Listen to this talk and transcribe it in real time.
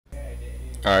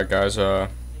Alright guys, I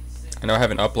know I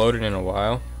haven't uploaded in a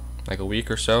while, like a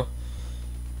week or so.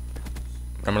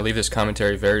 I'm gonna leave this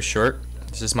commentary very short.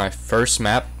 This is my first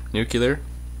map, Nuclear,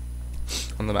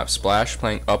 on the map Splash,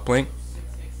 playing Uplink.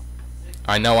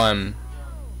 I know I'm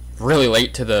really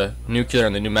late to the Nuclear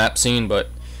and the new map scene,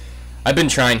 but I've been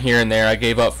trying here and there. I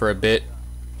gave up for a bit,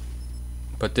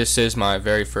 but this is my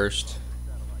very first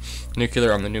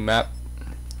Nuclear on the new map.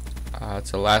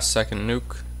 It's a last second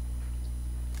nuke.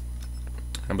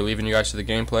 I believe in you guys for the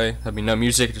gameplay. There'll be no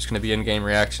music, just gonna be in-game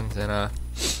reactions, and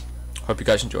hope you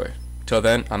guys enjoy. Till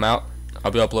then, I'm out.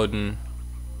 I'll be uploading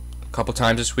a couple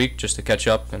times this week just to catch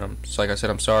up, and like I said,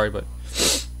 I'm sorry, but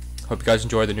hope you guys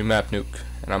enjoy the new map nuke,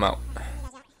 and I'm out.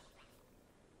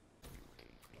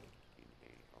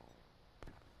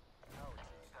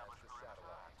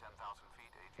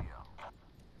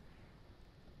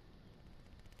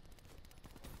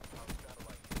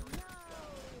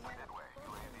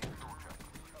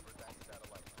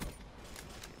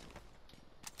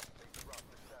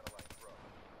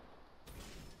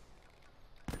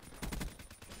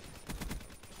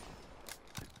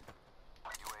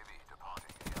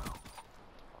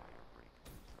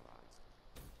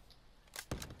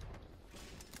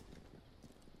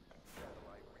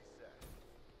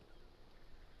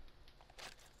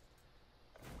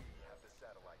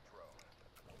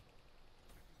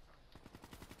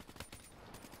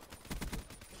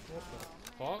 What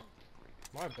the fuck?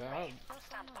 My bad.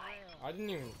 I didn't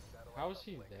even. How was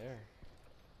he there?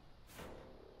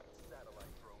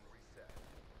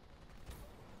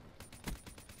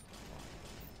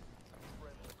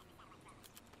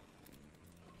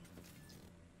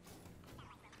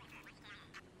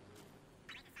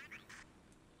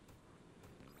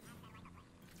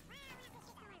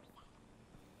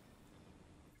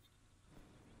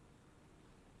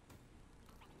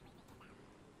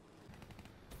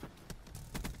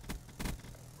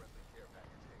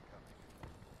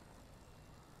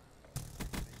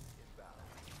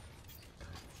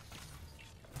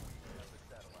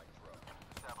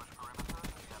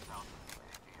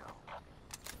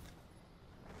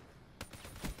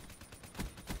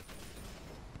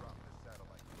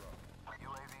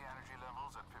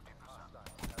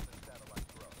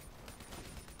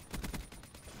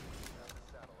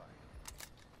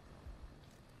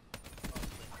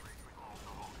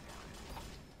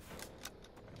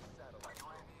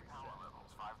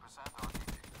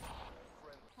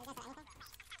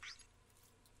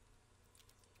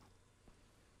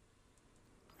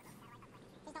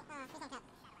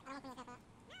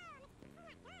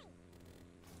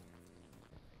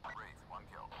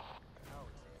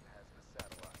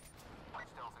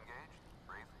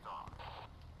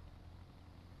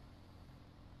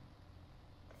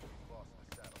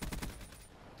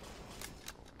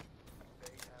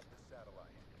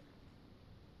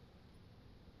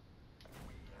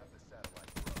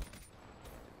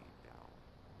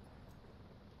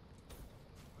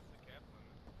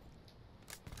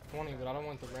 Funny, but I don't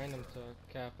want the random to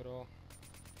cap it all.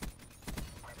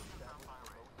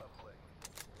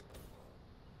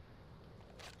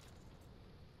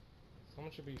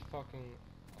 Someone should be fucking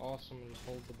awesome and just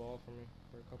hold the ball for me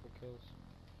for a couple kills.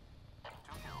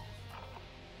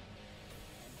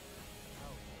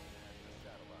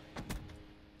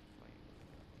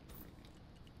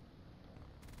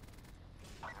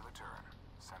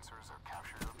 Sensors have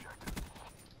captured objective.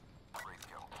 Wraith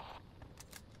kill.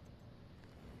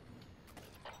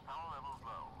 Power levels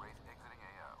low. Wraith exiting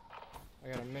AO. I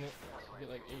got a minute to get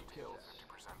like 8 kills.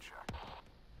 50% check.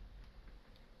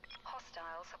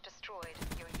 Hostiles have destroyed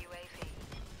your UAV.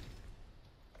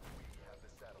 We have the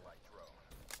satellite drone.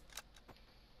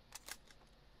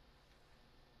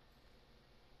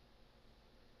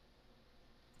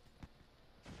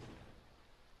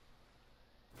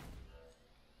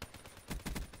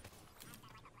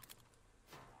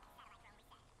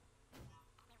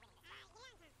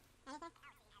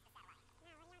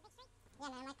 Yeah, man,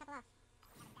 like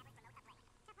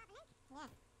couple off. Yeah.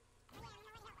 I'm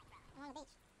on the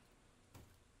beach.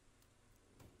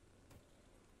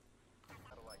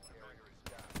 Satellite carrier is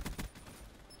down.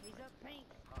 He's up pink.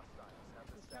 Hostiles have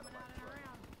the He's coming out satellite and drone.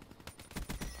 around.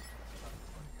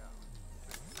 Running out.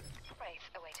 Wraith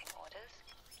awaiting orders.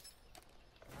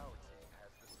 Our team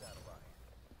has the satellite.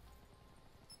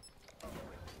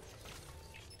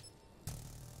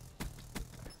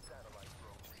 Satellite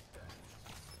drone reset.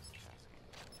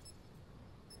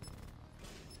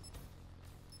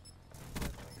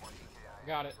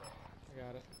 Got it. I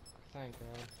got it. Thank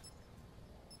God.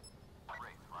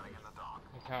 Wraith running in the dock.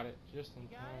 I got it just in You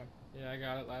got time. it? Yeah, I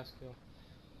got it. Last kill.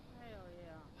 Hell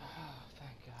yeah. Oh,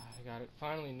 thank God. I got it.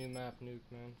 Finally, new map nuke,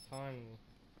 man. Finally.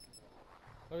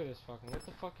 Look at this fucking. What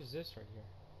the fuck is this right here?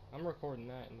 I'm recording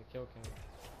that in the kill cam.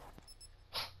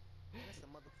 That's a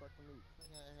motherfucking loot.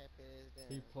 Look how happy ass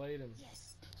He down. played him.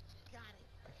 Yes. Got it.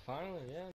 Finally, yeah.